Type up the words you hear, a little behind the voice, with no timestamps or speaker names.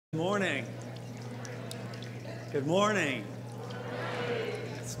Good morning. Good morning.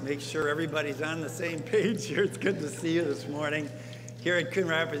 Let's make sure everybody's on the same page here. It's good to see you this morning. Here at Coon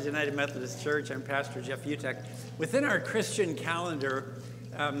Rapids United Methodist Church, I'm Pastor Jeff Utecht. Within our Christian calendar,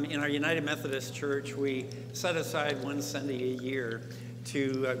 in our United Methodist Church, we set aside one Sunday a year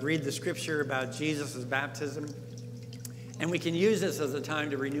to read the scripture about Jesus' baptism. And we can use this as a time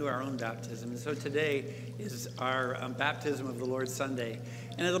to renew our own baptism. And so today is our Baptism of the Lord Sunday.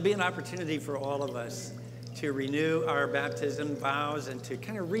 And it'll be an opportunity for all of us to renew our baptism vows and to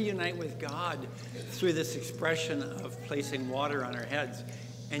kind of reunite with God through this expression of placing water on our heads.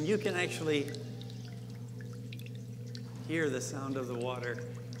 And you can actually hear the sound of the water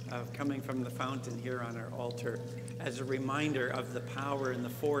coming from the fountain here on our altar as a reminder of the power and the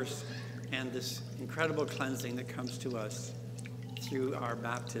force and this incredible cleansing that comes to us through our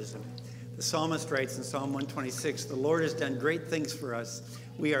baptism. The psalmist writes in Psalm 126, "The Lord has done great things for us.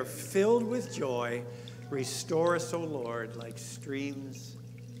 We are filled with joy. Restore us, O Lord, like streams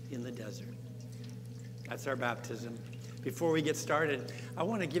in the desert." That's our baptism. Before we get started, I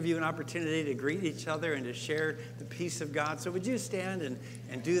want to give you an opportunity to greet each other and to share the peace of God. So would you stand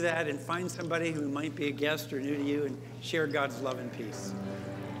and do that and find somebody who might be a guest or new to you and share God's love and peace.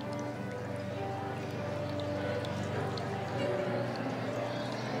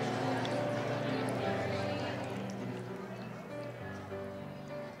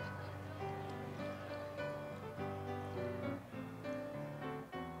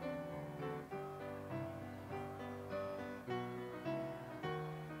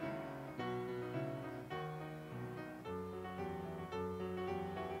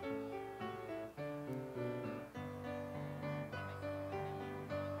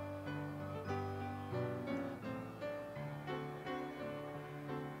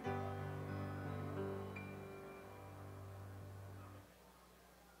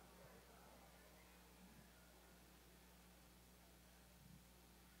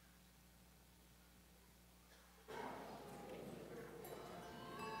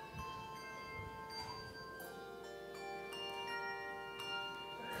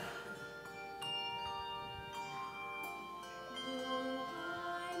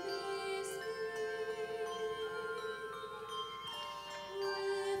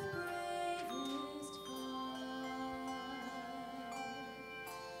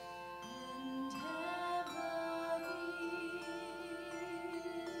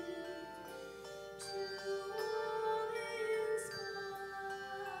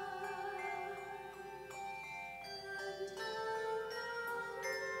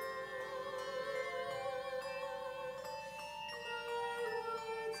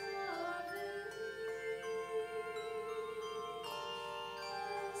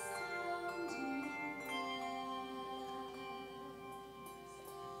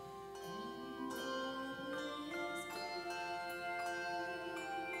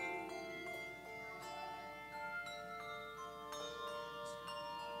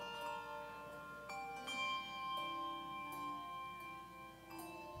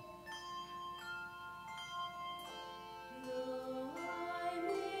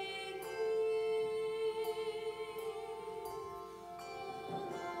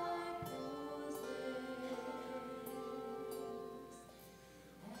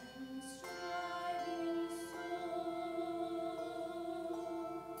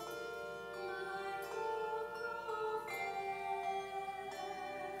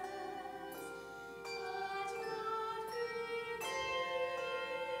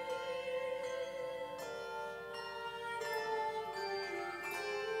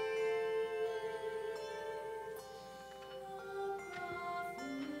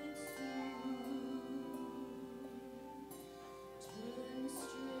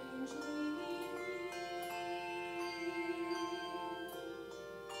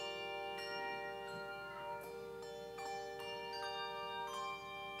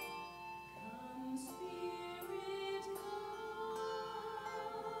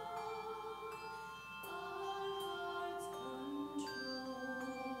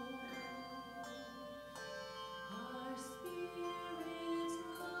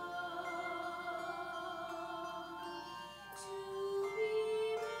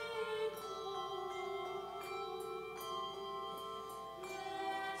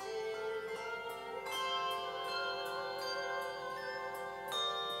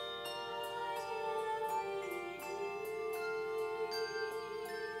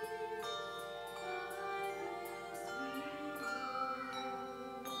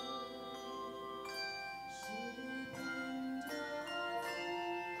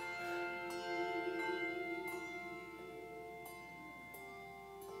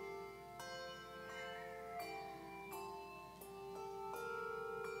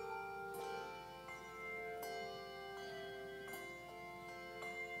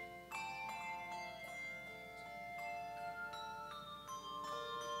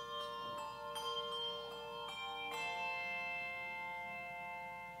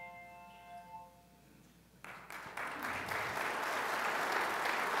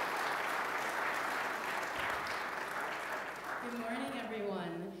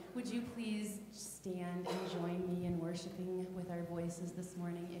 Would you please stand and join me in worshiping with our voices this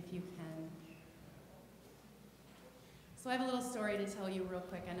morning, if you can? So I have a little story to tell you real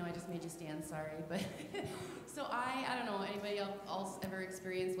quick. I know I just made you stand, sorry. But so I don't know, anybody else ever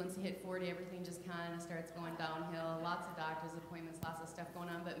experienced once you hit 40, everything just kind of starts going downhill. Lots of doctor's appointments, lots of stuff going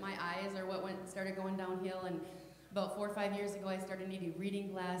on. But my eyes are what started going downhill. And about 4 or 5 years ago, I started needing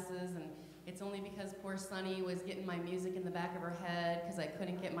reading glasses. And it's only because poor Sunny was getting my music in the back of her head because I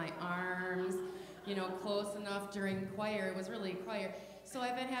couldn't get my arms, close enough during choir. It was really choir. So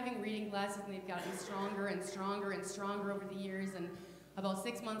I've been having reading glasses, and they've gotten stronger and stronger and stronger over the years. And about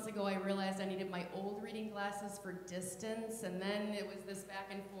 6 months ago, I realized I needed my old reading glasses for distance. And then it was this back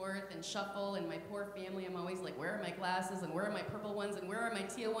and forth and shuffle. And my poor family, I'm always like, where are my glasses? And where are my purple ones? And where are my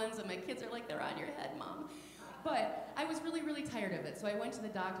teal ones? And my kids are like, they're on your head, Mom. But I was really, really tired of it. So I went to the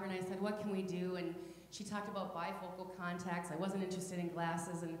doctor, and I said, what can we do? And she talked about bifocal contacts. I wasn't interested in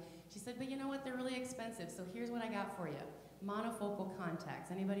glasses. And she said, but you know what? They're really expensive. So here's what I got for you. Monofocal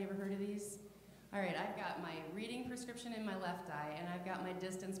contacts. Anybody ever heard of these? All right, I've got my reading prescription in my left eye, and I've got my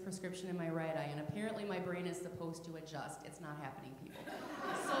distance prescription in my right eye, and apparently my brain is supposed to adjust. It's not happening, people.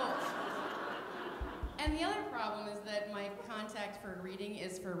 And the other problem is that my contact for reading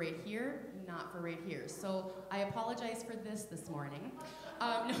is for right here, not for right here. So I apologize for this morning.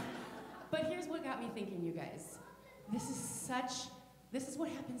 No, but here's what got me thinking, you guys. This is what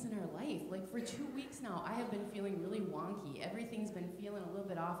happens in our life. Like for 2 weeks now, I have been feeling really wonky. Everything's been feeling a little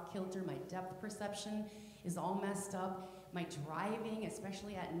bit off kilter. My depth perception is all messed up. My driving,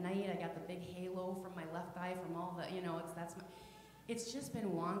 especially at night, I got the big halo from my left eye from all the, it's just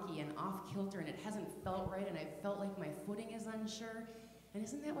been wonky and off kilter, and it hasn't felt right, and I felt like my footing is unsure. And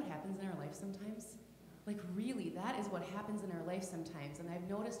isn't that what happens in our life sometimes? Like really, that is what happens in our life sometimes. And I've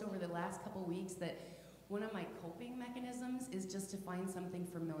noticed over the last couple weeks that one of my coping mechanisms is just to find something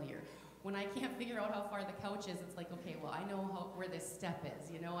familiar. When I can't figure out how far the couch is, it's like, okay, well, I know where this step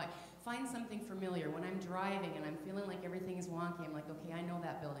is, I find something familiar. When I'm driving and I'm feeling like everything is wonky, I'm like, okay, I know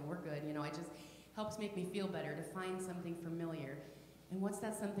that building, we're good, it just helps make me feel better to find something familiar. And what's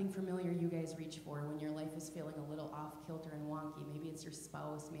that something familiar you guys reach for when your life is feeling a little off kilter and wonky? Maybe it's your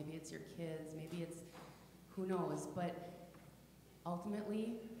spouse, maybe it's your kids, maybe it's, who knows, but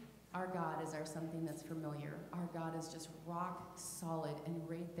ultimately, our God is our something that's familiar. Our God is just rock solid and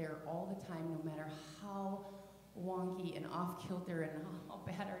right there all the time, no matter how wonky and off kilter and how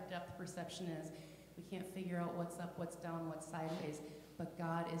bad our depth perception is. We can't figure out what's up, what's down, what's sideways, but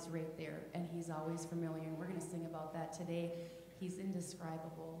God is right there, and he's always familiar, and we're going to sing about that today. He's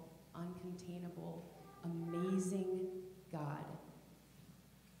indescribable, uncontainable, amazing God.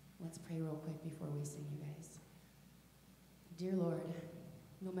 Let's pray real quick before we sing, you guys. Dear Lord,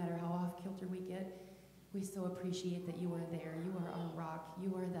 no matter how off kilter we get, we so appreciate that you are there. You are our rock.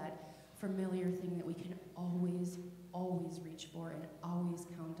 You are that familiar thing that we can always, always reach for and always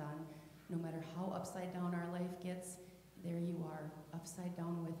count on. No matter how upside down our life gets, there you are, upside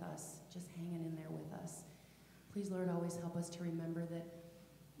down with us, just hanging in there with us. Please, Lord, always help us to remember that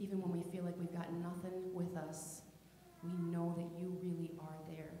even when we feel like we've got nothing with us, we know that you really are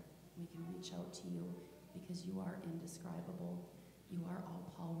there. We can reach out to you because you are indescribable. You are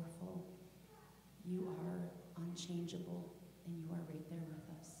all-powerful. You are unchangeable, and you are right there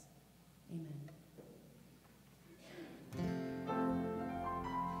with us. Amen.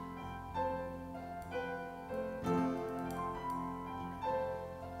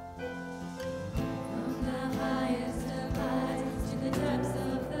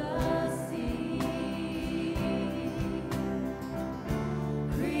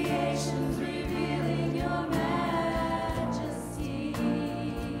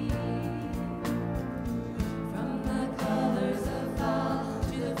 From the colors of fall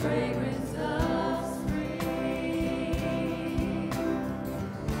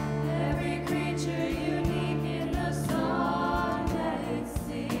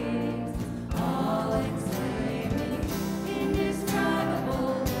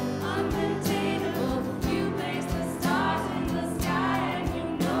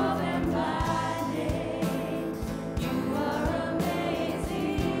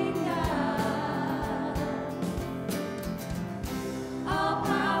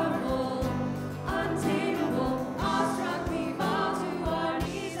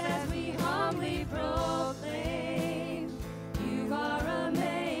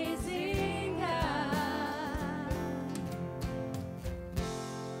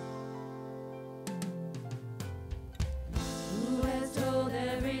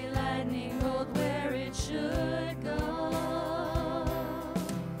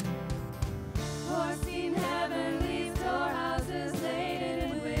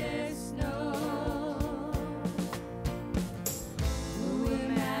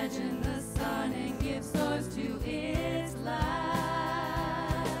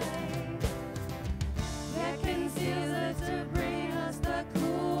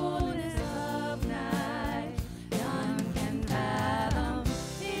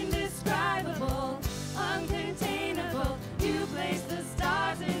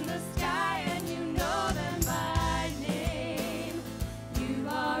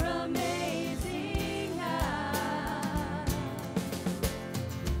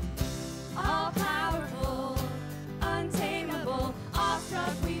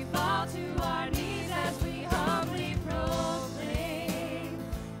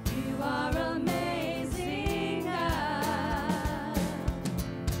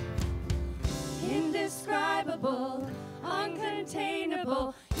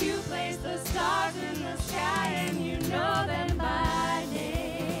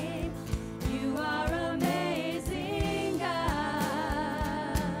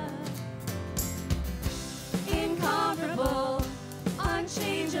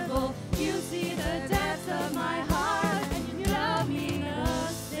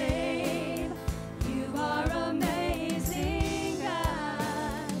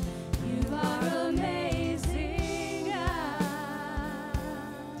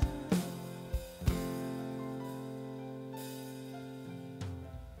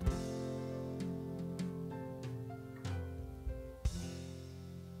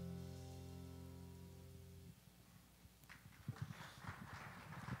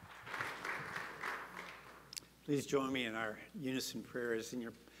Please join me in our unison prayers in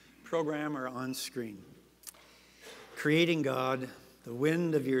your program or on screen. Creating God, the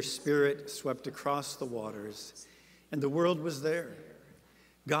wind of your Spirit swept across the waters, and the world was there.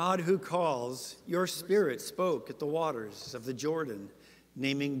 God who calls, your Spirit spoke at the waters of the Jordan,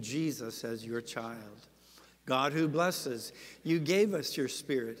 naming Jesus as your child. God who blesses, you gave us your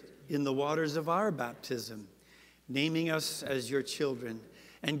Spirit in the waters of our baptism, naming us as your children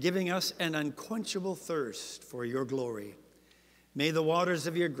and giving us an unquenchable thirst for your glory. May the waters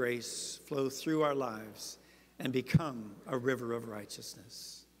of your grace flow through our lives and become a river of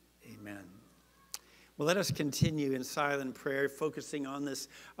righteousness. Amen. Well, let us continue in silent prayer, focusing on this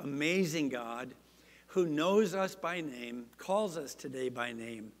amazing God who knows us by name, calls us today by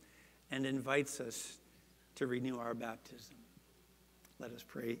name, and invites us to renew our baptism. Let us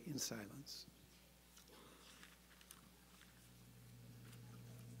pray in silence.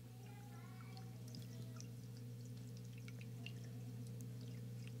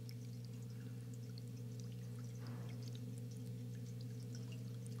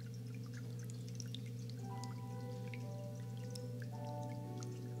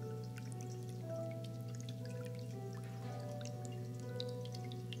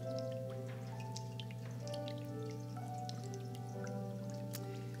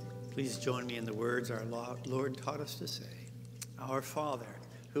 Please join me in the words our Lord taught us to say. Our Father,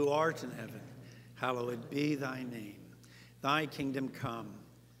 who art in heaven, hallowed be thy name. Thy kingdom come,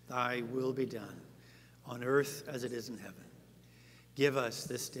 thy will be done, on earth as it is in heaven. Give us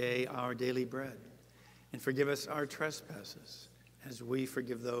this day our daily bread, and forgive us our trespasses, as we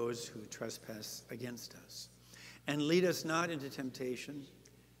forgive those who trespass against us. And lead us not into temptation,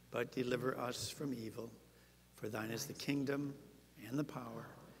 but deliver us from evil. For thine is the kingdom and the power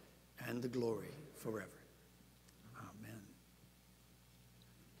and the glory forever. Amen.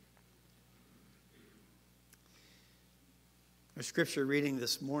 Our scripture reading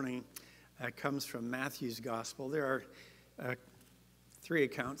this morning comes from Matthew's gospel. There are three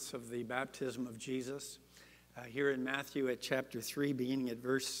accounts of the baptism of Jesus. Here in Matthew at chapter 3, beginning at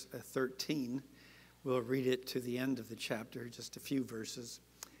verse 13, we'll read it to the end of the chapter, just a few verses.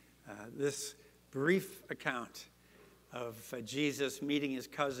 This brief account of Jesus meeting his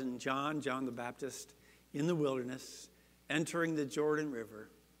cousin John the Baptist, in the wilderness, entering the Jordan River,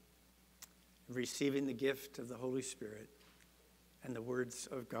 receiving the gift of the Holy Spirit, and the words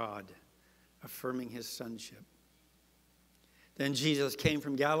of God affirming his sonship. Then Jesus came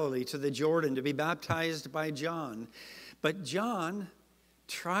from Galilee to the Jordan to be baptized by John. But John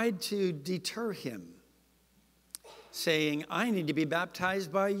tried to deter him, saying, I need to be baptized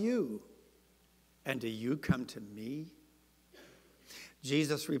by you, and do you come to me?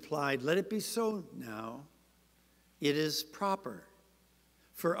 Jesus replied, let it be so now. It is proper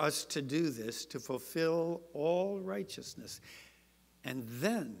for us to do this to fulfill all righteousness. And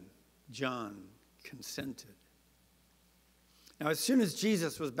then John consented. Now, as soon as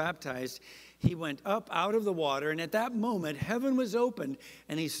Jesus was baptized, he went up out of the water, and at that moment heaven was opened,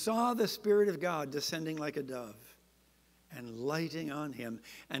 and he saw the Spirit of God descending like a dove and lighting on him.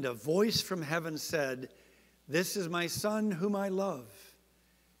 And a voice from heaven said, this is my Son whom I love.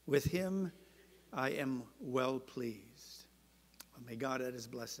 With him I am well pleased. Well, may God add his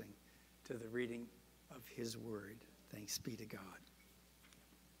blessing to the reading of his word. Thanks be to God.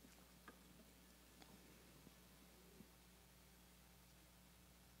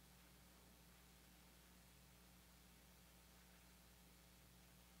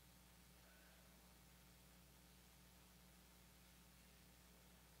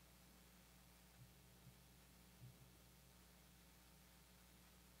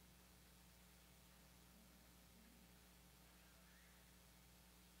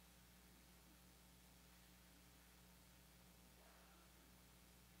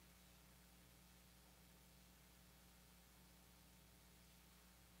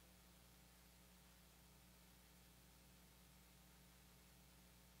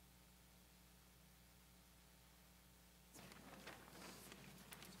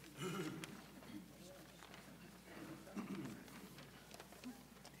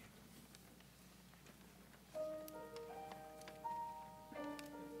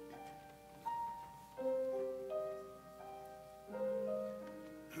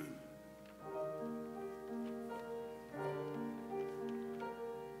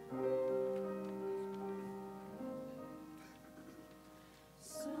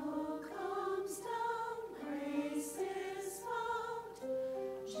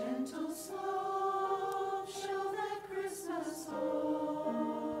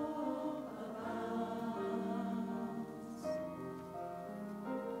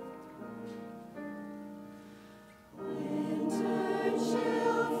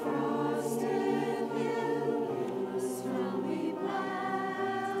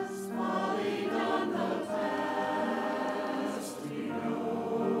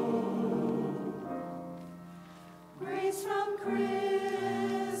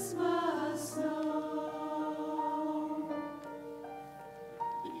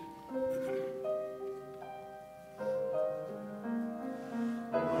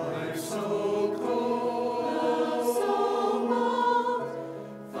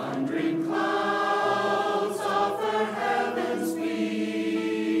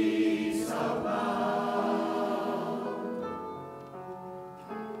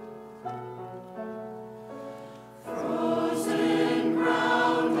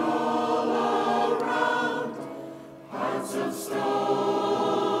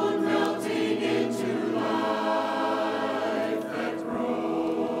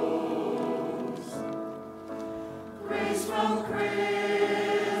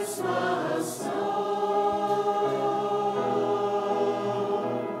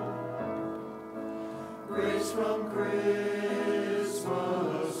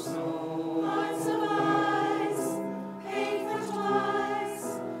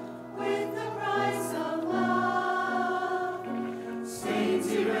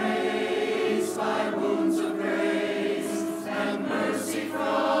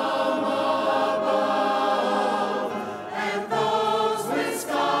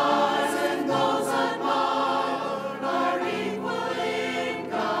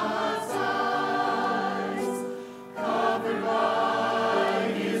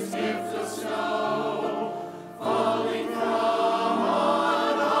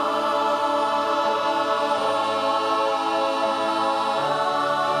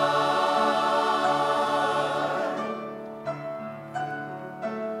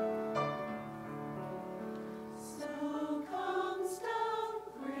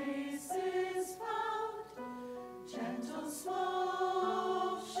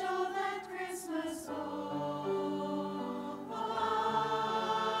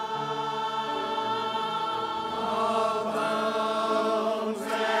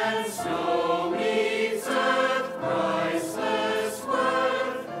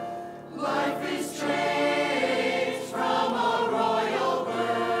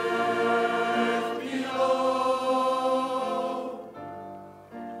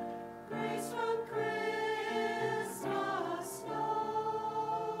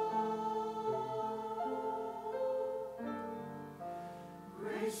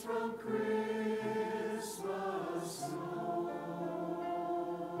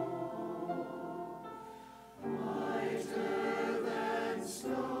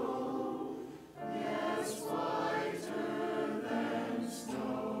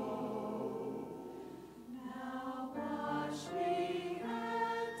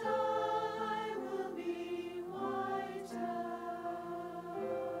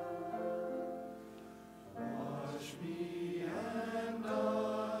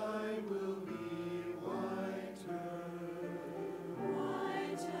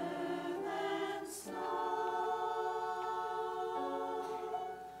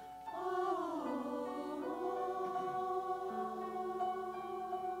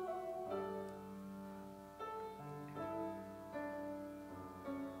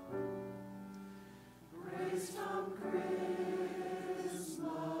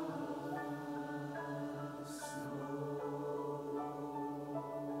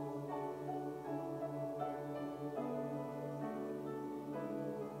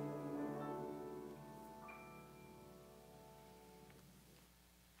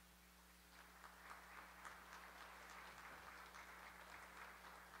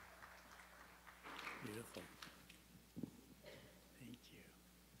 Beautiful. Thank you.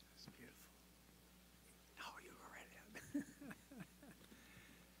 That's beautiful. Oh, you go right ahead.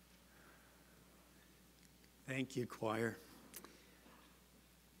 Thank you, choir.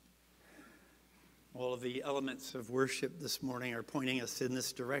 All of the elements of worship this morning are pointing us in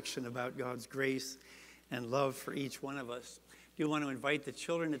this direction about God's grace and love for each one of us. I do want to invite the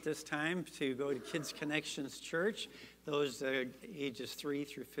children at this time to go to Kids Connections Church. Those ages 3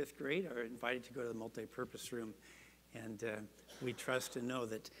 through 5th grade are invited to go to the multi-purpose room. And we trust and know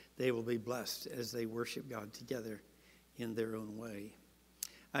that they will be blessed as they worship God together in their own way.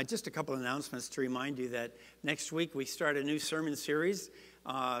 Just a couple of announcements to remind you that next week we start a new sermon series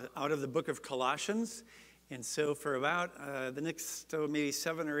out of the book of Colossians. And so for about the next maybe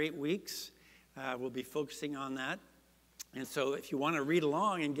 7 or 8 weeks, we'll be focusing on that. And so if you want to read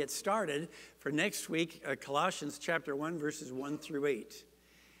along and get started, for next week, Colossians chapter 1, verses 1 through 8.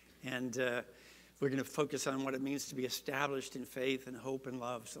 And we're going to focus on what it means to be established in faith and hope and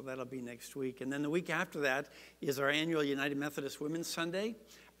love. So that'll be next week. And then the week after that is our annual United Methodist Women's Sunday,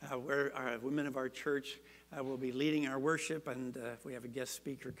 where our women of our church will be leading our worship. And we have a guest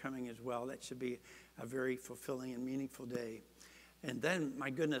speaker coming as well. That should be a very fulfilling and meaningful day. And then, my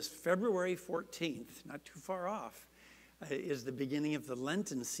goodness, February 14th, not too far off, is the beginning of the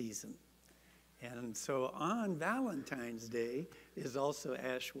Lenten season. And so on Valentine's Day is also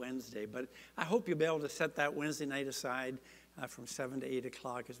Ash Wednesday. But I hope you'll be able to set that Wednesday night aside from 7 to 8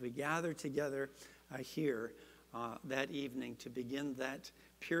 o'clock as we gather together here that evening to begin that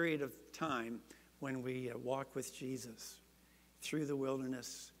period of time when we walk with Jesus through the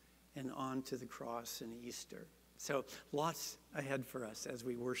wilderness and on to the cross and Easter. So lots ahead for us as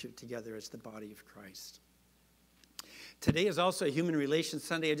we worship together as the body of Christ. Today is also Human Relations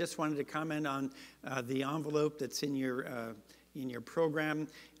Sunday. I just wanted to comment on the envelope that's in your program.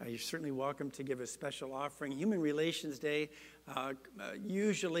 You're certainly welcome to give a special offering. Human Relations Day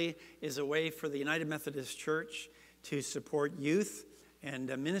usually is a way for the United Methodist Church to support youth and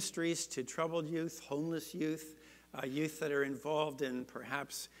ministries to troubled youth, homeless youth, youth that are involved in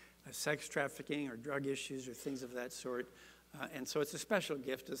perhaps sex trafficking or drug issues or things of that sort. And so it's a special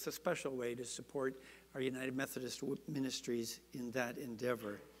gift. It's a special way to support our United Methodist ministries in that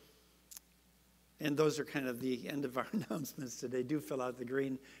endeavor. And those are kind of the end of our announcements today. Do fill out the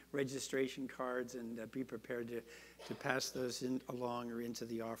green registration cards and be prepared to pass those along or into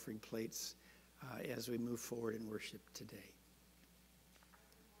the offering plates as we move forward in worship today.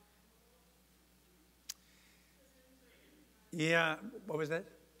 Yeah, what was that?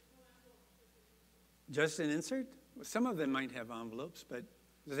 Just an insert? Some of them might have envelopes, but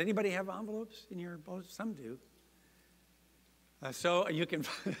does anybody have envelopes in your boat? Some do. So you can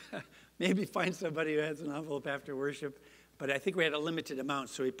maybe find somebody who has an envelope after worship, but I think we had a limited amount,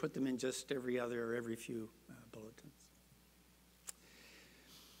 so we put them in just every other or every few bulletins.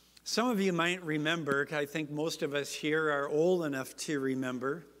 Some of you might remember, I think most of us here are old enough to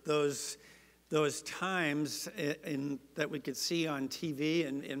remember, those times that we could see on TV,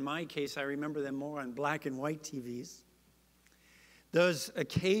 and in my case, I remember them more on black and white TVs. Those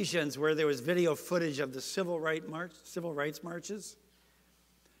occasions where there was video footage of the civil rights marches.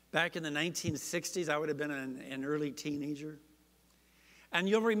 Back in the 1960s, I would have been an early teenager. And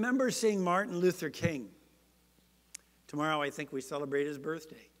you'll remember seeing Martin Luther King. Tomorrow, I think we celebrate his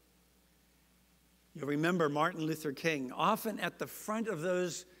birthday. You'll remember Martin Luther King, often at the front of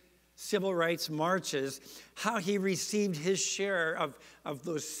those civil rights marches, how he received his share of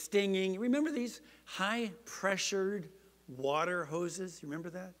those stinging. Remember these high-pressured water hoses? You remember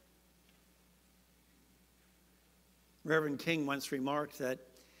that? Reverend King once remarked that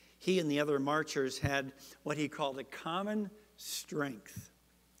he and the other marchers had what he called a common strength.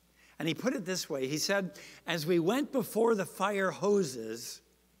 And he put it this way. He said, as we went before the fire hoses,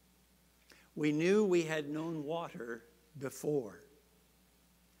 we knew we had known water before.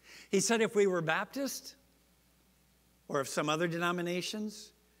 He said if we were Baptist or of some other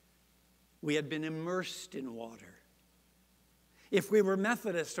denominations, we had been immersed in water. If we were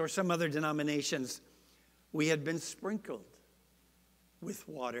Methodist or some other denominations, we had been sprinkled with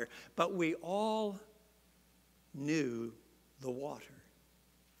water. But we all knew the water.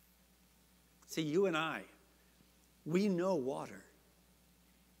 See, you and I, we know water.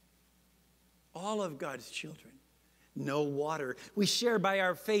 All of God's children know water. We share by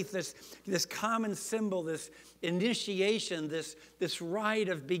our faith this common symbol, this initiation, this rite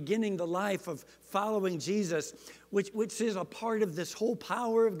of beginning the life of following Jesus, which is a part of this whole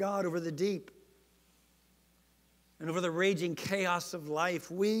power of God over the deep and over the raging chaos of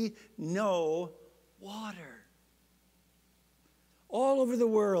life. We know water. All over the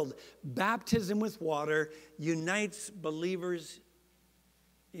world, baptism with water unites believers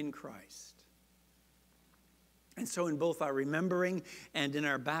in Christ. And so in both our remembering and in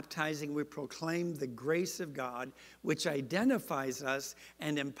our baptizing, we proclaim the grace of God, which identifies us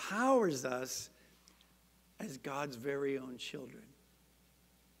and empowers us as God's very own children.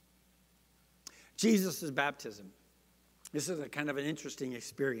 Jesus' baptism. This is a kind of an interesting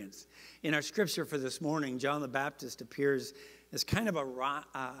experience. In our scripture for this morning, John the Baptist appears as kind of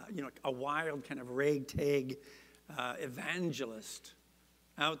a wild, kind of ragtag evangelist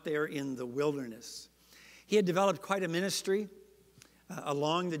out there in the wilderness. He had developed quite a ministry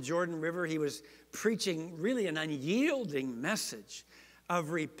along the Jordan River. He was preaching really an unyielding message of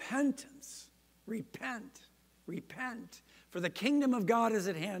repentance. Repent, repent, for the kingdom of God is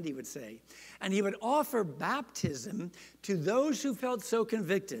at hand, he would say. And he would offer baptism to those who felt so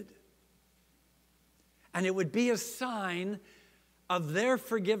convicted. And it would be a sign of their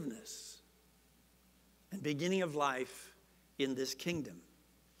forgiveness and beginning of life in this kingdom.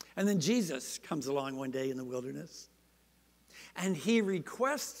 And then Jesus comes along one day in the wilderness, and he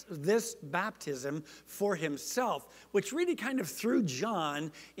requests this baptism for himself, which really kind of threw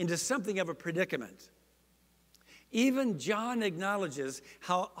John into something of a predicament. Even John acknowledges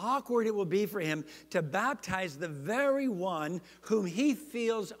how awkward it will be for him to baptize the very one whom he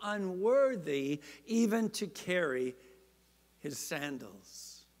feels unworthy even to carry his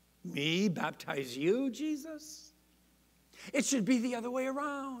sandals. Me baptize you, Jesus? It should be the other way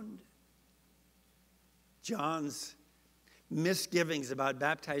around. John's misgivings about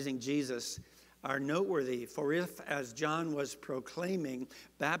baptizing Jesus are noteworthy, for if, as John was proclaiming,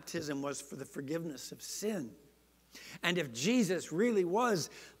 baptism was for the forgiveness of sin, and if Jesus really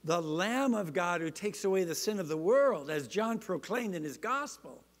was the Lamb of God who takes away the sin of the world, as John proclaimed in his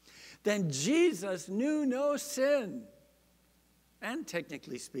gospel, then Jesus knew no sin. And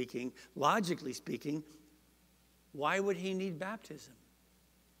technically speaking, logically speaking, why would he need baptism?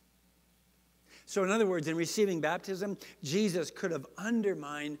 So in other words, in receiving baptism, Jesus could have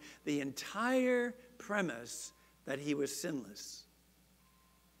undermined the entire premise that he was sinless.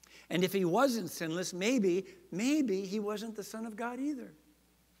 And if he wasn't sinless, maybe he wasn't the Son of God either.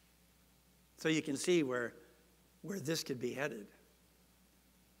 So you can see where this could be headed.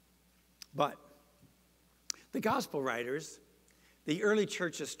 But the gospel writers, the early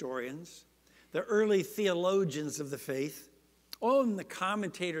church historians, the early theologians of the faith, all the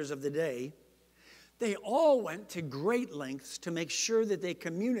commentators of the day, they all went to great lengths to make sure that they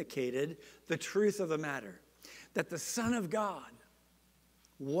communicated the truth of the matter, that the Son of God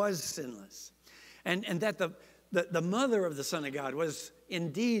was sinless, and that the mother of the Son of God was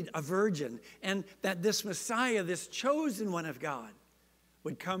indeed a virgin, and that this Messiah, this chosen one of God,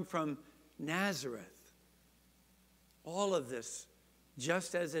 would come from Nazareth. All of this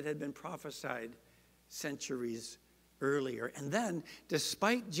just as it had been prophesied centuries earlier. And then,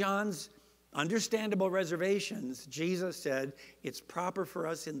 despite John's understandable reservations, Jesus said, it's proper for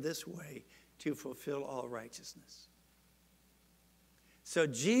us in this way to fulfill all righteousness. So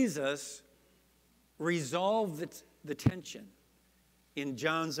Jesus resolved the tension in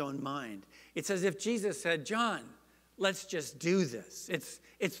John's own mind. It's as if Jesus said, John, let's just do this.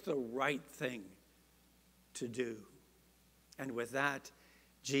 It's the right thing to do. And with that,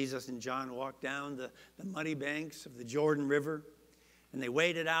 Jesus and John walked down the muddy banks of the Jordan River, And they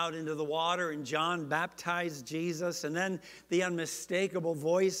waded out into the water, and John baptized Jesus. And then the unmistakable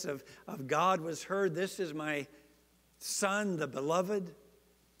voice of God was heard. This is my Son, the beloved,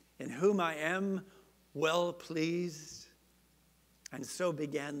 in whom I am well pleased. And so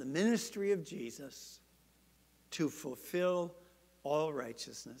began the ministry of Jesus to fulfill all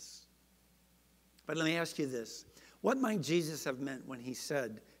righteousness. But let me ask you this. What might Jesus have meant when he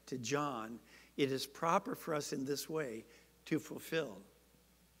said to John, it is proper for us in this way to fulfill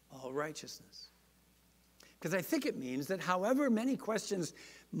all righteousness? Because I think it means that however many questions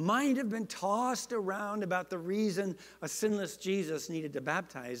might have been tossed around about the reason a sinless Jesus needed to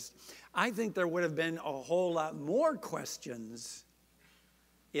baptize, I think there would have been a whole lot more questions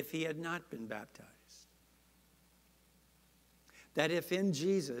if he had not been baptized. That if in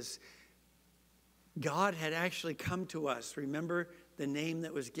Jesus, God had actually come to us. Remember the name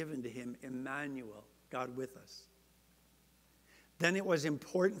that was given to him, Emmanuel, God with us. Then it was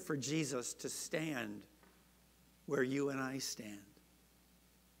important for Jesus to stand where you and I stand.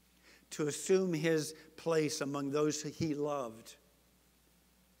 To assume his place among those he loved,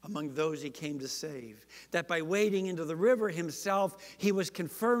 among those he came to save. That by wading into the river himself, he was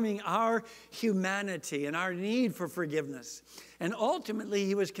confirming our humanity and our need for forgiveness. And ultimately,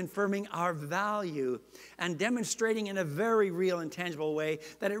 he was confirming our value and demonstrating in a very real and tangible way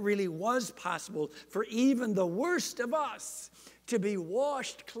that it really was possible for even the worst of us to be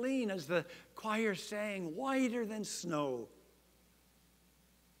washed clean, as the choir sang, whiter than snow,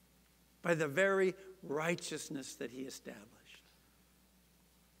 by the very righteousness that he established.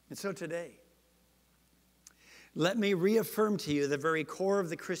 And so today, let me reaffirm to you the very core of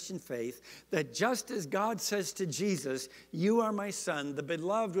the Christian faith, that just as God says to Jesus, you are my Son, the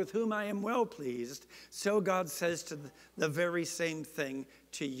beloved with whom I am well pleased, so God says to the very same thing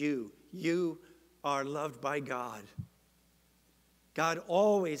to you. You are loved by God. God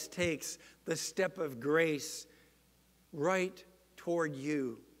always takes the step of grace right toward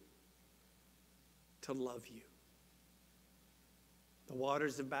you to love you. The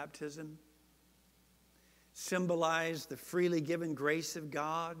waters of baptism symbolize the freely given grace of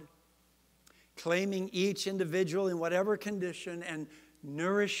God, claiming each individual in whatever condition and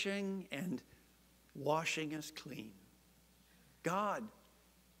nourishing and washing us clean. God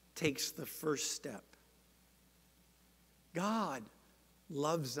takes the first step. God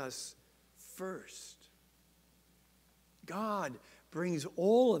loves us first. God brings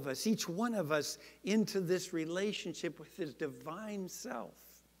all of us, each one of us, into this relationship with his divine self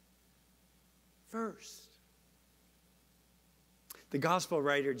first. The gospel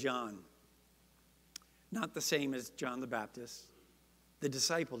writer John, not the same as John the Baptist, the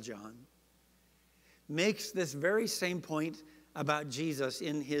disciple John, makes this very same point about Jesus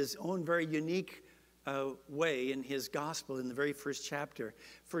in his own very unique way in his gospel in the very first chapter.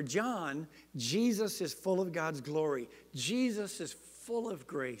 For John, Jesus is full of God's glory. Jesus is full of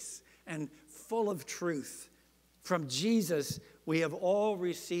grace and full of truth. From Jesus, we have all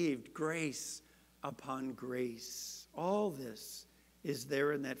received grace upon grace. All this is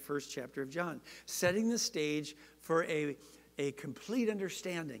there in that first chapter of John, setting the stage for a complete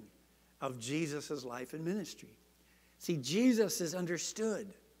understanding of Jesus' life and ministry. See, Jesus is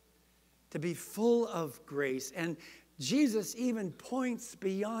understood to be full of grace. And Jesus even points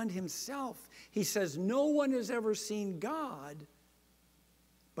beyond himself. He says, no one has ever seen God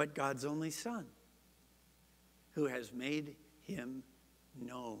but God's only Son, who has made him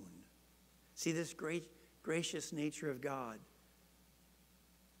known. See, this great, gracious nature of God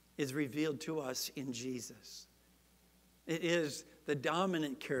is revealed to us in Jesus. It is the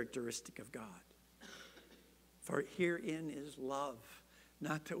dominant characteristic of God. For herein is love.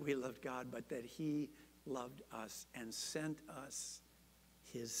 Not that we loved God, but that he loved us and sent us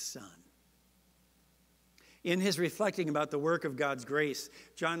his Son. In his reflecting about the work of God's grace,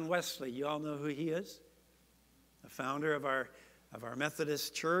 John Wesley, you all know who he is? The founder of our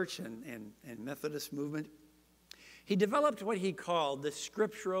Methodist church and Methodist movement. He developed what he called the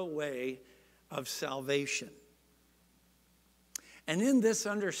scriptural way of salvation. And in this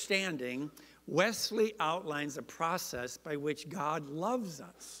understanding, Wesley outlines a process by which God loves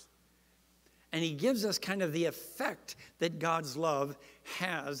us. And he gives us kind of the effect that God's love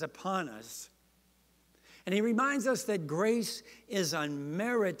has upon us. And he reminds us that grace is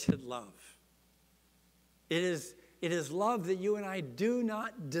unmerited love. It is love that you and I do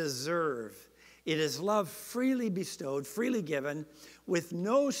not deserve. It is love freely bestowed, freely given, with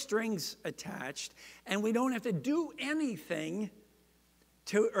no strings attached. And we don't have to do anything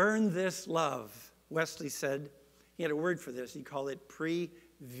to earn this love. Wesley said, he had a word for this. He called it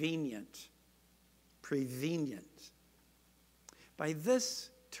prevenient. Prevenient. By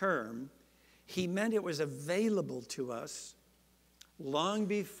this term, he meant it was available to us long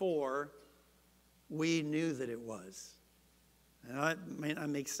before we knew that it was. And that may not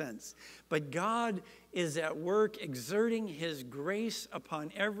make sense. But God is at work exerting his grace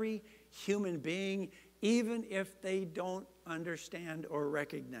upon every human being, even if they don't understand or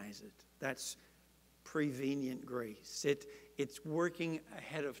recognize it. That's prevenient grace. It's working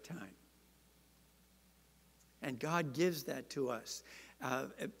ahead of time. And God gives that to us.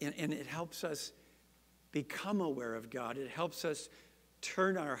 And it helps us become aware of God. It helps us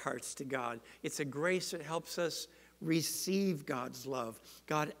turn our hearts to God. It's a grace that helps us receive God's love.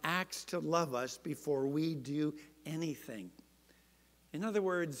 God acts to love us before we do anything. In other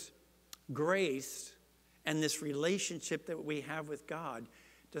words, grace and this relationship that we have with God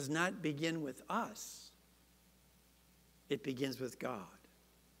does not begin with us. It begins with God.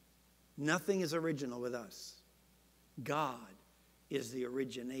 Nothing is original with us. God is the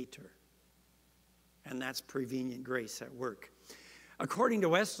originator. And that's prevenient grace at work. According to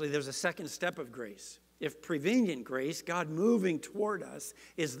Wesley, there's a second step of grace. If prevenient grace, God moving toward us,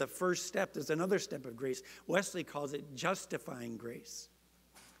 is the first step, there's another step of grace. Wesley calls it justifying grace.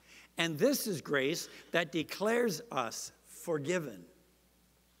 And this is grace that declares us forgiven.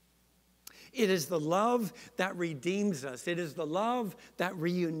 It is the love that redeems us. It is the love that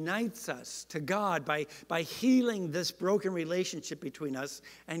reunites us to God by healing this broken relationship between us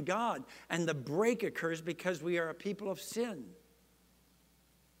and God. And the break occurs because we are a people of sin.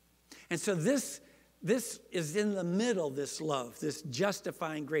 And so this is in the middle, this love, this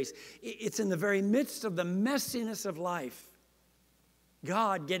justifying grace. It's in the very midst of the messiness of life.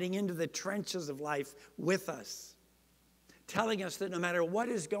 God getting into the trenches of life with us, telling us that no matter what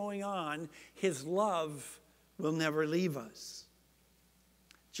is going on, his love will never leave us.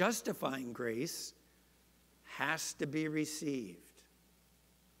 Justifying grace has to be received.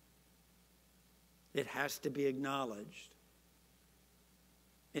 It has to be acknowledged.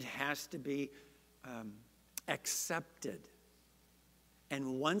 It has to be accepted.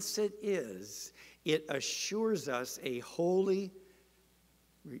 And once it is, it assures us a holy,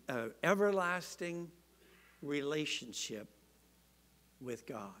 everlasting relationship with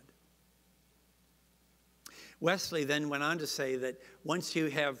God. Wesley then went on to say that once you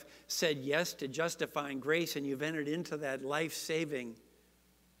have said yes to justifying grace and you've entered into that life-saving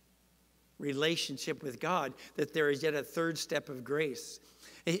relationship with God, that there is yet a third step of grace.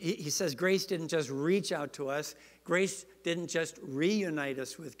 He says grace didn't just reach out to us. Grace didn't just reunite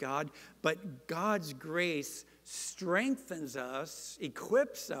us with God, but God's grace strengthens us,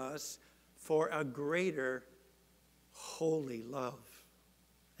 equips us for a greater holy love.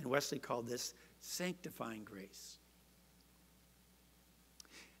 And Wesley called this sanctifying grace.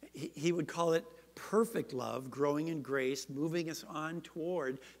 He would call it perfect love, growing in grace, moving us on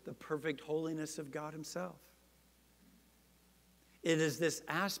toward the perfect holiness of God himself. It is this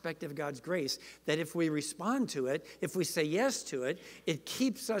aspect of God's grace that if we respond to it, if we say yes to it, it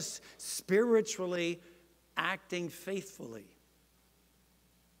keeps us spiritually acting faithfully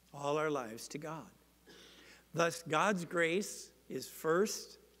all our lives to God. Thus, God's grace is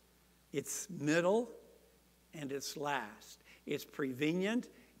first, it's middle, and it's last. It's prevenient,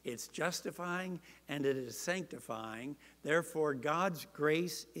 it's justifying, and it is sanctifying. Therefore, God's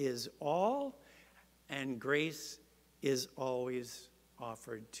grace is all, and grace is always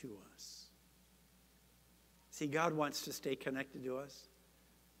offered to us. See, God wants to stay connected to us.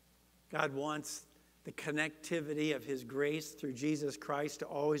 God wants the connectivity of his grace through Jesus Christ to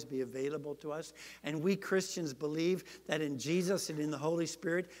always be available to us. And we Christians believe that in Jesus and in the Holy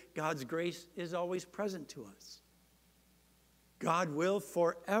Spirit, God's grace is always present to us. God will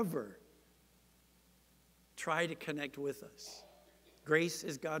forever try to connect with us. Grace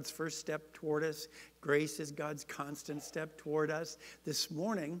is God's first step toward us. Grace is God's constant step toward us. This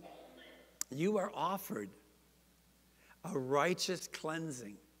morning, you are offered a righteous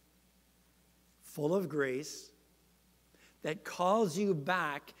cleansing full of grace that calls you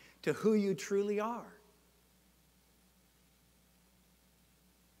back to who you truly are.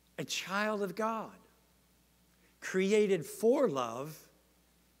 A child of God, created for love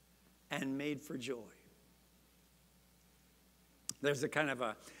and made for joy. There's a kind of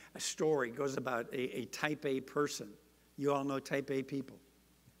a story goes about a type A person. You all know type A people.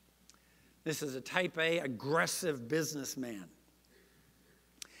 This is a type A aggressive businessman.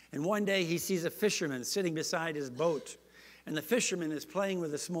 And one day he sees a fisherman sitting beside his boat, and the fisherman is playing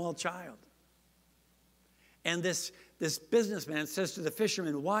with a small child. And this businessman says to the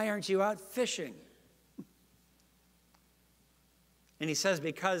fisherman, "Why aren't you out fishing?" And he says,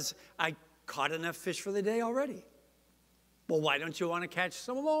 "Because I caught enough fish for the day already." Well, why don't you want to catch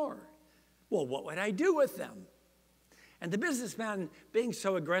some more? Well, what would I do with them? And the businessman, being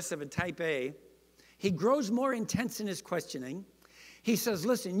so aggressive and type A, he grows more intense in his questioning. He says,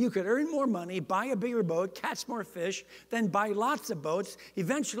 listen, you could earn more money, buy a bigger boat, catch more fish, then buy lots of boats.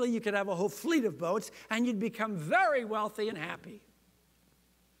 Eventually, you could have a whole fleet of boats, and you'd become very wealthy and happy.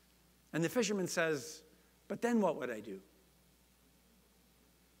 And the fisherman says, but then what would I do?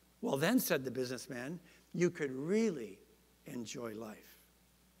 Well, then, said the businessman, you could really enjoy life.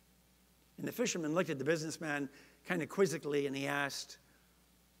 And the fisherman looked at the businessman kind of quizzically, and he asked,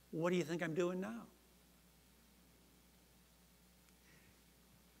 what do you think I'm doing now?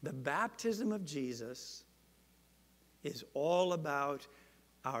 The baptism of Jesus is all about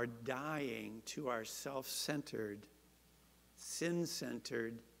our dying to our self-centered,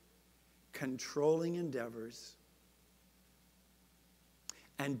 sin-centered, controlling endeavors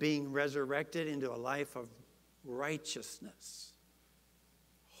and being resurrected into a life of righteousness,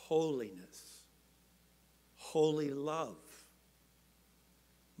 holiness, holy love,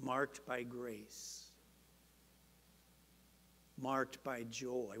 marked by grace, marked by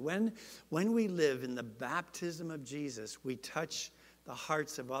joy. When we live in the baptism of Jesus, we touch the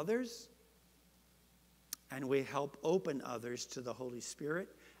hearts of others and we help open others to the Holy Spirit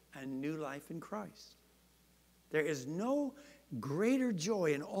and new life in Christ. There is no greater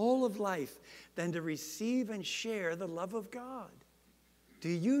joy in all of life than to receive and share the love of God. Do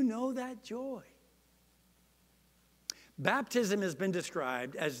you know that joy? Baptism has been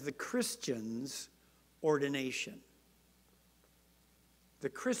described as the Christian's ordination. The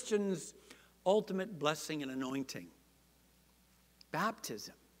Christian's ultimate blessing and anointing.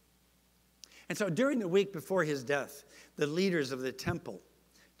 Baptism. And so during the week before his death, the leaders of the temple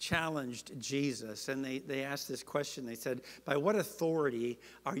challenged Jesus, and they asked this question. They said, by what authority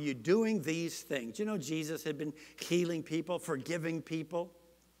are you doing these things? You know, Jesus had been healing people, forgiving people.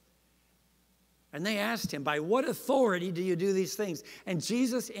 And they asked him, by what authority do you do these things? And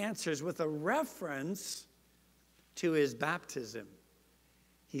Jesus answers with a reference to his baptism.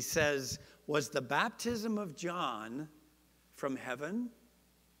 He says, was the baptism of John from heaven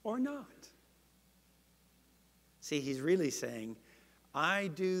or not? See, he's really saying, I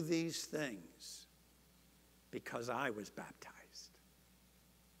do these things because I was baptized.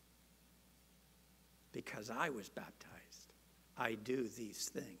 Because I was baptized, I do these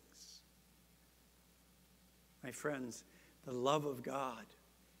things. My friends, the love of God,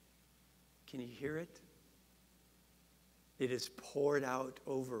 can you hear it? It is poured out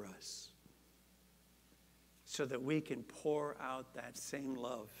over us so that we can pour out that same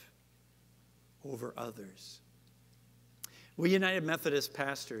love over others. We United Methodist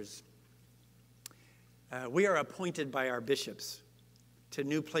pastors, we are appointed by our bishops to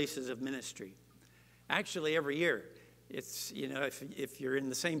new places of ministry. Actually, every year. It's, you know, if you're in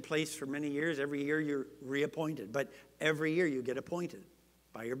the same place for many years, every year you're reappointed. But every year you get appointed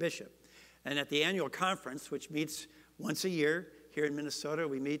by your bishop. And at the annual conference, which meets once a year here in Minnesota,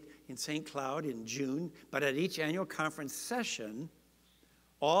 we meet in St. Cloud in June. But at each annual conference session,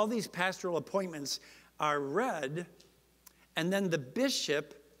 all these pastoral appointments are read, and then the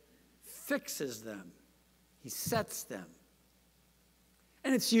bishop fixes them. He sets them.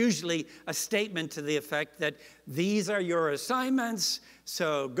 And it's usually a statement to the effect that these are your assignments,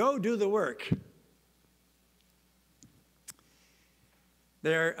 so go do the work.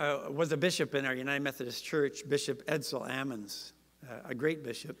 There was a bishop in our United Methodist Church, Bishop Edsel Ammons, a great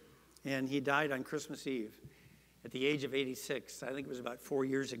bishop, and he died on Christmas Eve at the age of 86. I think it was about 4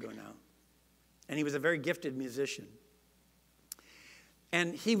 years ago now. And he was a very gifted musician.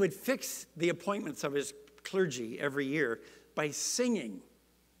 And he would fix the appointments of his clergy every year by singing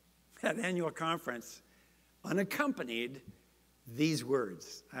at annual conference, unaccompanied, these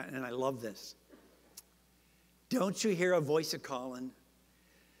words. And I love this. Don't you hear a voice a-calling?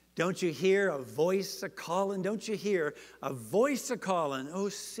 Don't you hear a voice a-calling? Don't you hear a voice a-calling? Oh,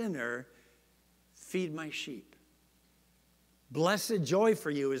 sinner, feed my sheep. Blessed joy for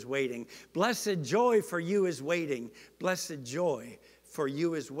you is waiting. Blessed joy for you is waiting. Blessed joy for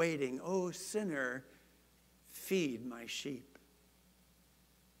you is waiting. Oh, sinner, feed my sheep.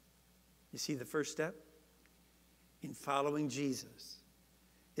 You see, the first step in following Jesus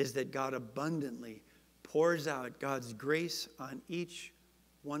is that God abundantly pours out God's grace on each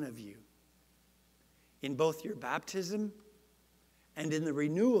one of you in both your baptism and in the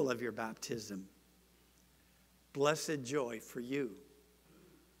renewal of your baptism. Blessed joy for you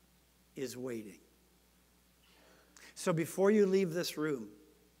is waiting. So before you leave this room,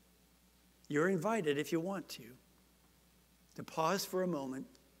 you're invited, if you want to pause for a moment,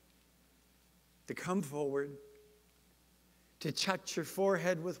 to come forward to touch your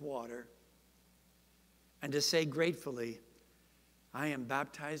forehead with water and to say gratefully, I am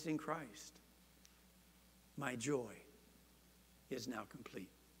baptized in Christ. My joy is now complete.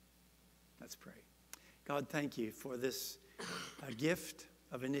 Let's pray. God, thank you for this gift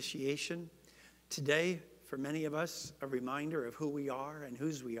of initiation. Today, for many of us, a reminder of who we are and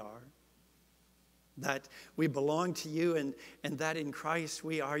whose we are. That we belong to you and that in Christ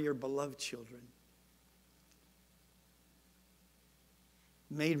we are your beloved children.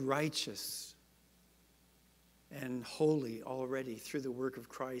 Made righteous and holy already through the work of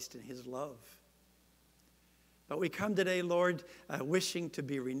Christ and his love. But we come today, Lord, wishing to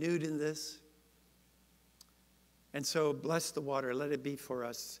be renewed in this. And so bless the water. Let it be for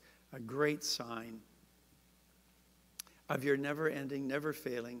us a great sign of your never-ending,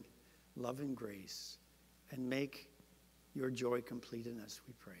 never-failing love and grace. And make your joy complete in us,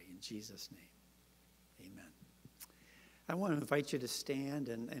 we pray. In Jesus' name, amen. I want to invite you to stand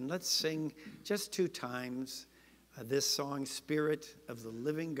and let's sing just 2 times this song, Spirit of the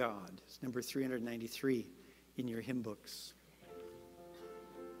Living God. It's number 393 in your hymn books.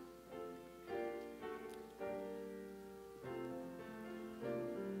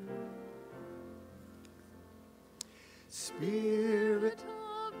 Spirit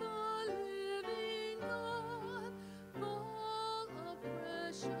of the living God, fall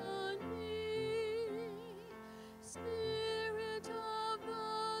afresh on me. Spirit of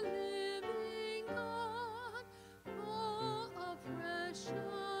the living God, fall afresh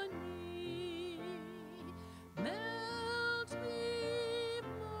on me. Melt me,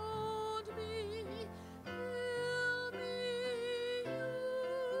 mold me, fill me,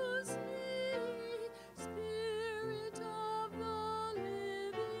 use me. Spirit of the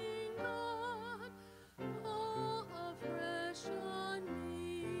living God, fall afresh on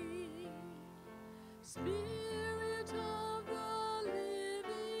me. Spirit of the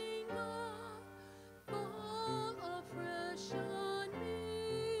living God, fall afresh on me.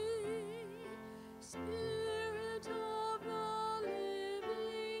 Spirit of the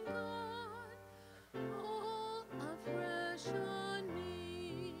living God, fall afresh on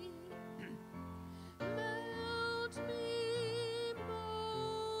me. Melt me,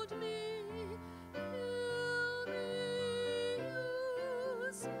 mold me, fill me,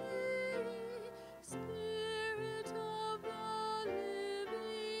 use me. Spirit of the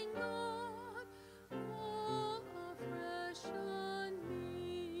living God, fall afresh on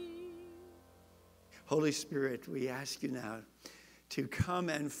me. Holy Spirit, we ask you now to come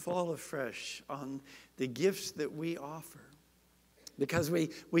and fall afresh on the gifts that we offer. Because we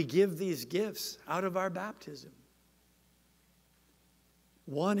give these gifts out of our baptism,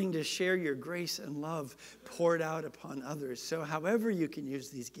 wanting to share your grace and love poured out upon others. So however you can use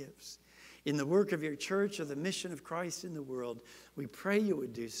these gifts in the work of your church or the mission of Christ in the world, we pray you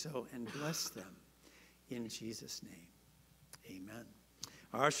would do so and bless them in Jesus' name. Amen.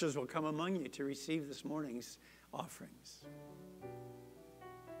 Our ushers will come among you to receive this morning's offerings.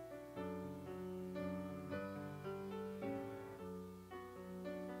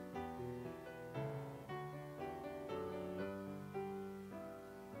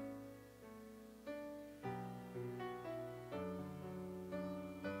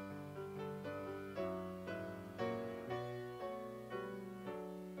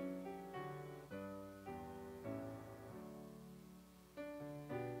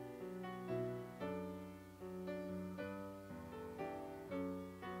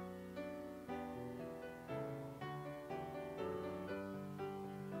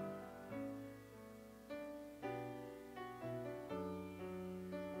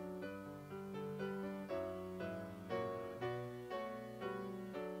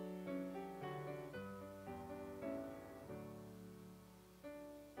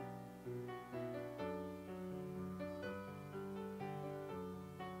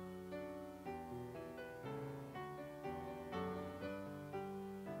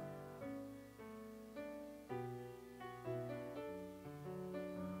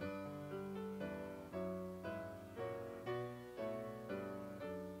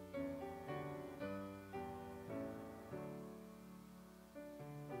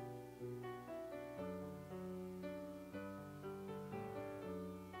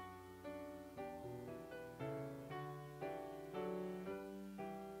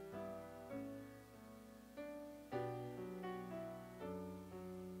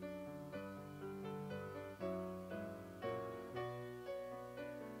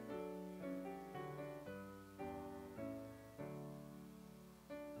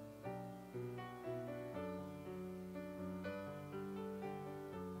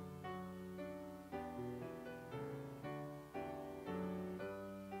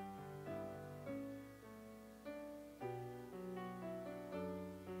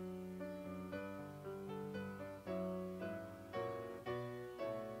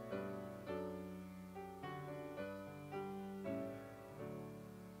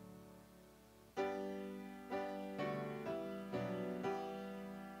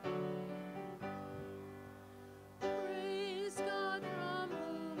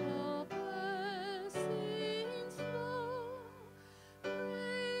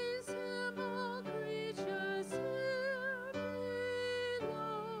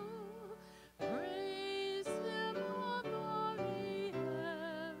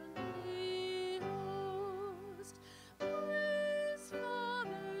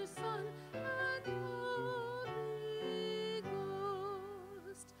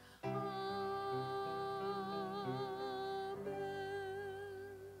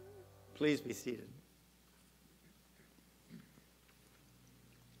 Please be seated.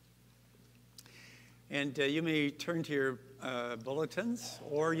 And you may turn to your bulletins,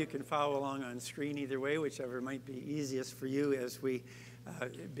 or you can follow along on screen either way, whichever might be easiest for you as we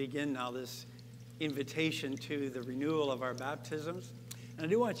begin now this invitation to the renewal of our baptisms. And I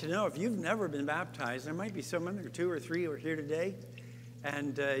do want you to know, if you've never been baptized, there might be someone or two or three who are here today,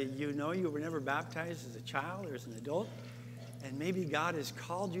 and you know you were never baptized as a child or as an adult, and maybe God has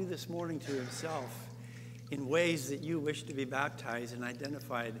called you this morning to himself in ways that you wish to be baptized and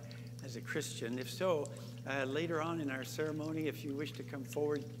identified as a Christian. If so, later on in our ceremony, if you wish to come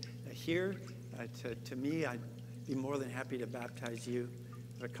forward here to me, I'd be more than happy to baptize you.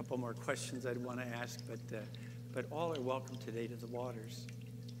 There are a couple more questions I'd want to ask, but all are welcome today to the waters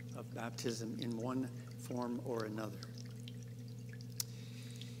of baptism in one form or another.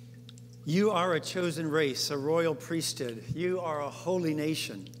 You are a chosen race, a royal priesthood. You are a holy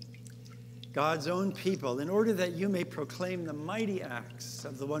nation, God's own people, in order that you may proclaim the mighty acts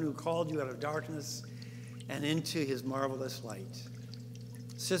of the one who called you out of darkness and into his marvelous light.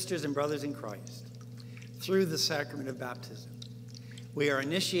 Sisters and brothers in Christ, through the sacrament of baptism, we are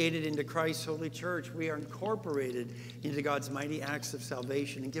initiated into Christ's holy church. We are incorporated into God's mighty acts of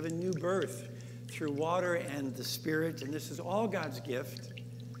salvation and given new birth through water and the Spirit. And this is all God's gift,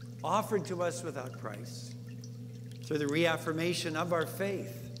 offered to us without price. Through the reaffirmation of our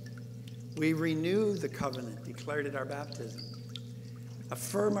faith, we renew the covenant declared at our baptism,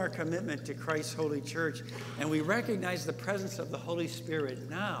 affirm our commitment to Christ's holy church, and we recognize the presence of the Holy Spirit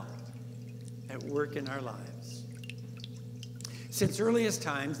now at work in our lives. Since earliest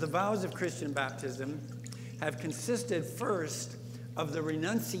times, the vows of Christian baptism have consisted first of the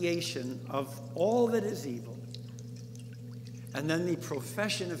renunciation of all that is evil, and then the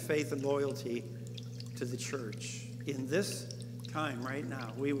profession of faith and loyalty to the church. In this time, right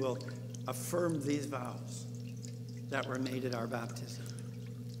now, we will affirm these vows that were made at our baptism.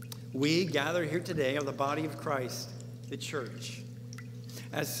 We gather here today are the body of Christ, the church.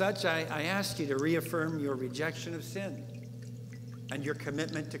 As such, I ask you to reaffirm your rejection of sin and your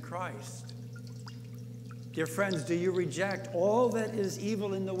commitment to Christ. Dear friends, do you reject all that is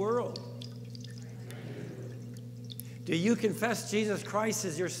evil in the world? Do you confess Jesus Christ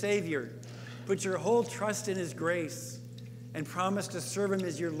as your Savior, put your whole trust in his grace, and promise to serve him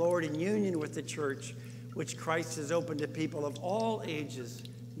as your Lord in union with the church, which Christ has opened to people of all ages,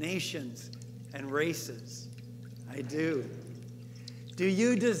 nations, and races? I do. Do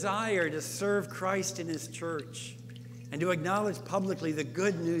you desire to serve Christ in his church and to acknowledge publicly the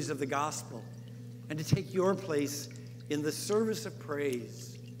good news of the gospel and to take your place in the service of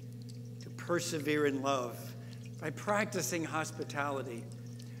praise, to persevere in love by practicing hospitality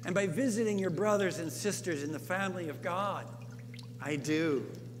and by visiting your brothers and sisters in the family of God? I do.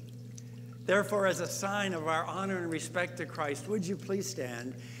 Therefore, as a sign of our honor and respect to Christ, would you please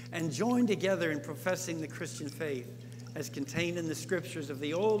stand and join together in professing the Christian faith as contained in the scriptures of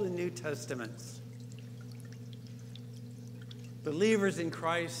the Old and New Testaments. Believers in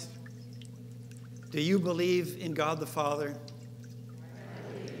Christ, do you believe in God the Father?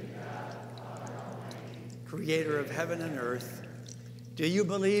 I believe in God the Father Almighty, Creator of heaven and earth. Do you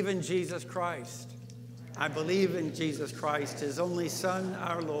believe in Jesus Christ? I believe in Jesus Christ, his only Son,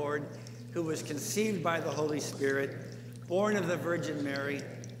 our Lord, who was conceived by the Holy Spirit, born of the Virgin Mary,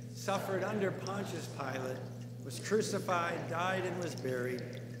 suffered under Pontius Pilate, was crucified, died, and was buried.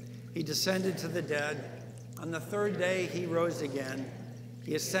 He descended to the dead. On the third day, he rose again.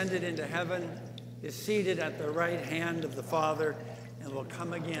 He ascended into heaven, is seated at the right hand of the Father, and will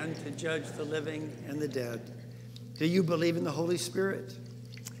come again to judge the living and the dead. Do you believe in the Holy Spirit?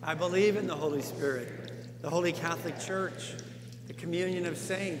 I believe in the Holy Spirit, the Holy Catholic Church, the communion of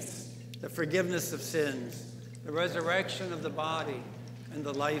saints, the forgiveness of sins, the resurrection of the body, and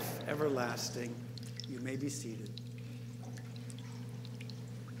the life everlasting. You may be seated.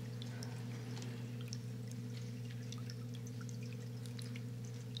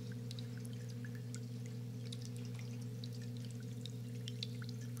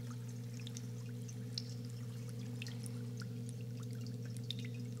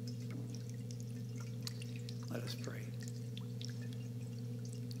 Let us pray.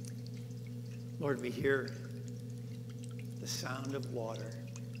 Lord, we hear the sound of water.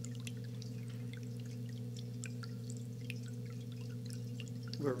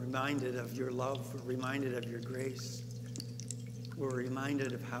 We're reminded of your love. We're reminded of your grace. We're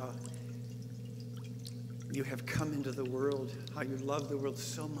reminded of how you have come into the world, how you love the world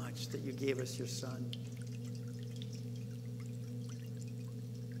so much that you gave us your Son.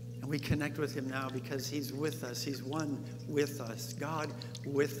 And We connect with him now because he's with us. He's one with us. God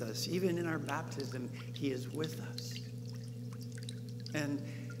with us. Even in our baptism, he is with us. And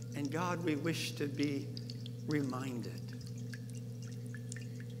God, we wish to be reminded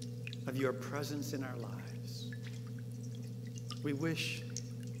of your presence in our lives. We wish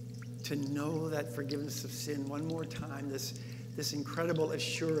to know that forgiveness of sin one more time, this incredible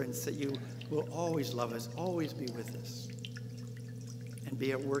assurance that you will always love us, always be with us, and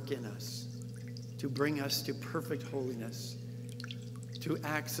be at work in us to bring us to perfect holiness, to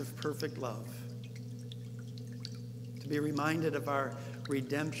acts of perfect love, to be reminded of our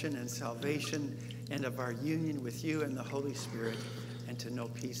redemption and salvation and of our union with you and the Holy Spirit, and to know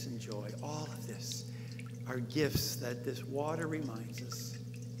peace and joy. All of this are gifts that this water reminds us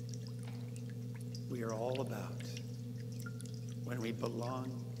we are all about when we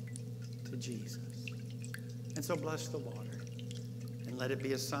belong to Jesus. And so bless the water and let it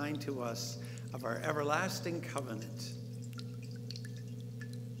be a sign to us of our everlasting covenant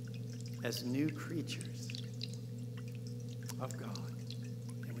as new creatures of God.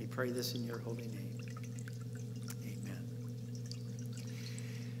 And we pray this in your holy name.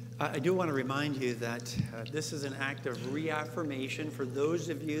 I do want to remind you that this is an act of reaffirmation for those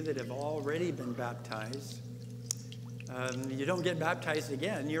of you that have already been baptized. You don't get baptized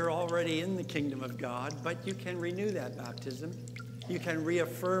again. You're already in the kingdom of God, but you can renew that baptism. You can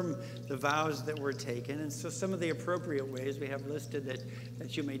reaffirm the vows that were taken. And so some of the appropriate ways we have listed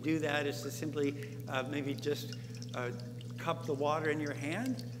that you may do that is to simply maybe just cup the water in your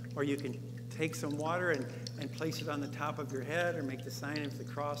hand, or you can take some water and place it on the top of your head, or make the sign of the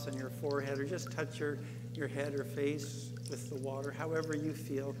cross on your forehead, or just touch your head or face with the water, however you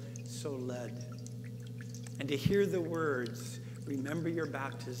feel so led. And to hear the words, remember your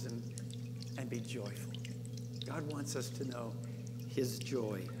baptism and be joyful. God wants us to know his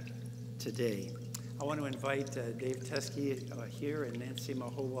joy today. I want to invite Dave Teskey here and Nancy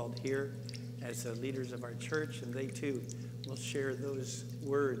Mahowald here as leaders of our church, and they too will share those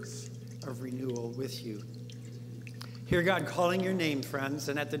words of renewal with you. Hear God calling your name, friends,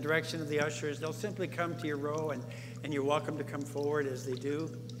 and at the direction of the ushers, they'll simply come to your row, and you're welcome to come forward as they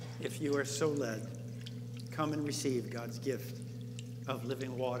do. If you are so led, come and receive God's gift of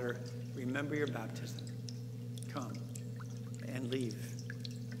living water. Remember your baptism. Come and leave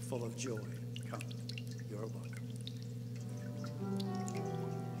full of joy. Come. You're welcome.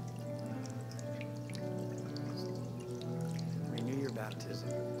 Renew your baptism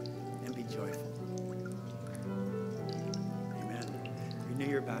and be joyful. Renew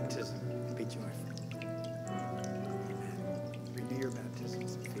your baptism and be joyful. Amen. Renew your baptism,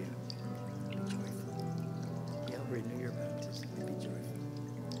 Sophia. Be joyful. Gail, renew your baptism and be joyful.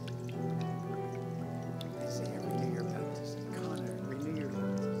 Isaiah, renew your baptism. Connor, renew your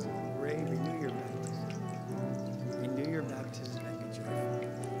baptism. Ray, renew your baptism. Renew your baptism and be joyful.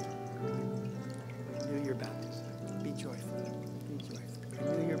 Renew your baptism. Be joyful. Be joyful.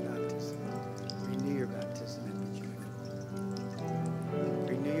 Renew your baptism. Renew your baptism and be joyful.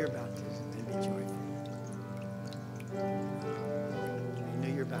 Renew your baptism and be joyful.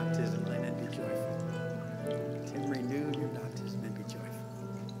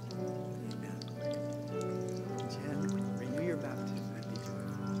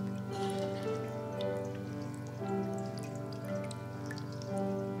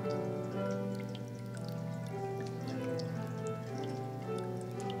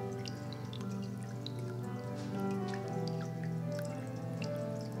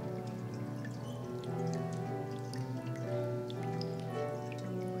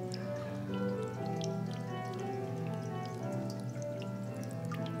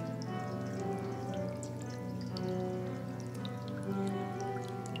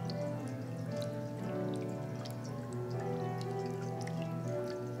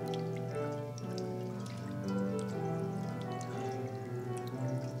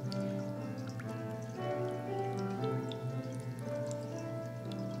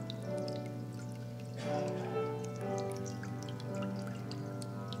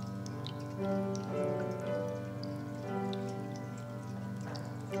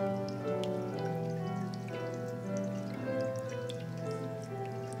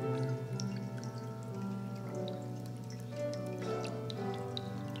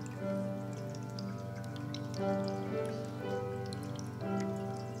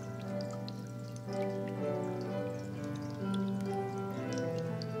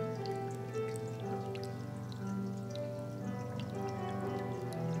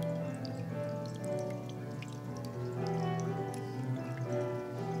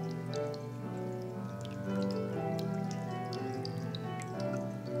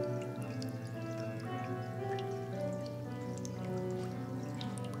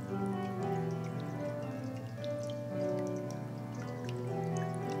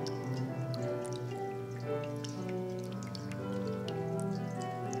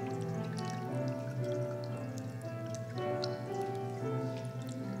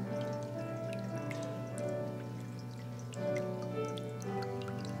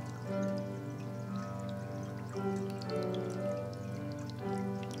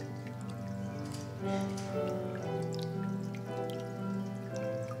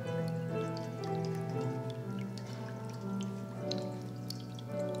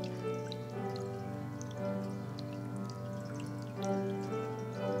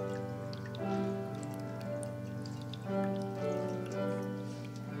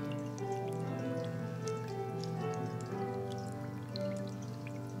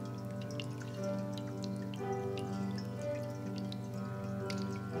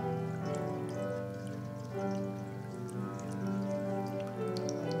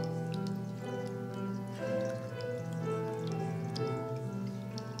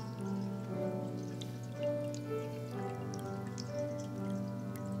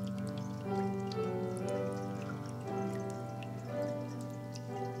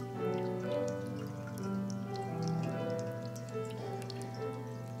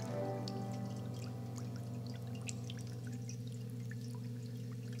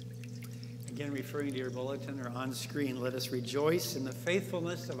 again referring to your bulletin or on screen, let us rejoice in the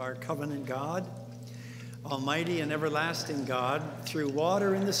faithfulness of our covenant God. Almighty and everlasting God, through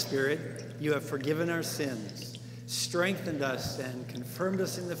water and the Spirit, you have forgiven our sins, strengthened us, and confirmed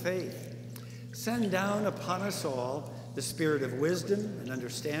us in the faith. Send down upon us all the spirit of wisdom and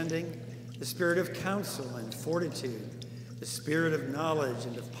understanding, the spirit of counsel and fortitude, the spirit of knowledge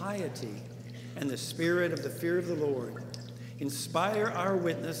and of piety, and the spirit of the fear of the Lord. Inspire our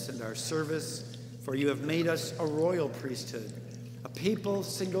witness and our service, for you have made us a royal priesthood, a people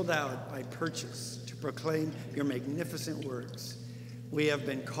singled out by purchase to proclaim your magnificent works. We have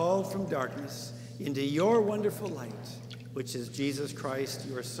been called from darkness into your wonderful light, which is Jesus Christ,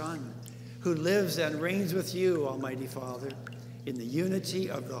 your Son, who lives and reigns with you, Almighty Father, in the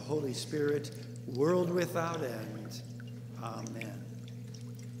unity of the Holy Spirit, world without end. Amen.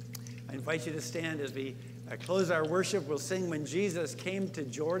 I invite you to stand as we close our worship. We'll sing When Jesus Came to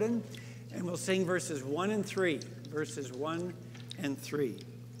Jordan, and we'll sing verses 1 and 3. Verses 1 and 3.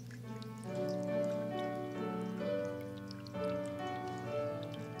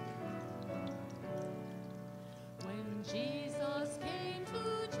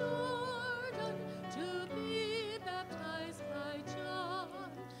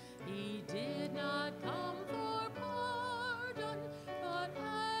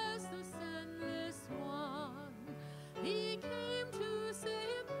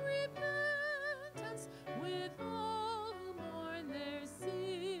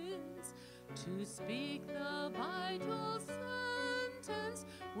 To speak the vital sentence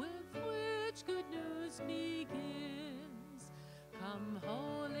with which good news begins. Come,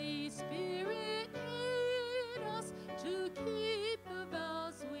 Holy Spirit, aid us to keep the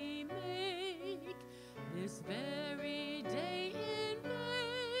vows we make. This very day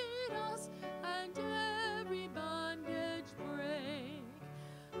invade us and every bondage break.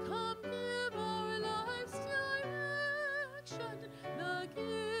 Come, give our lives direction, the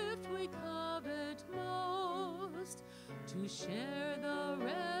gift we covet most, to share the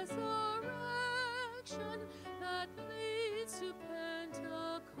resurrection that leads to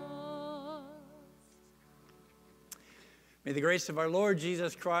Pentecost. May the grace of our Lord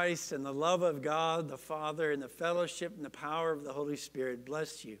Jesus Christ and the love of God the Father and the fellowship and the power of the Holy Spirit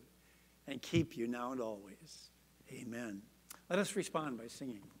bless you and keep you now and always. Amen. Let us respond by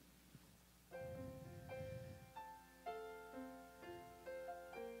singing.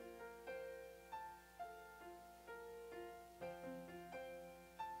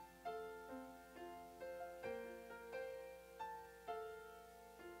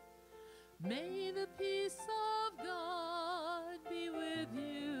 May the peace of God be with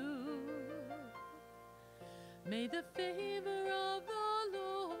you. May the favor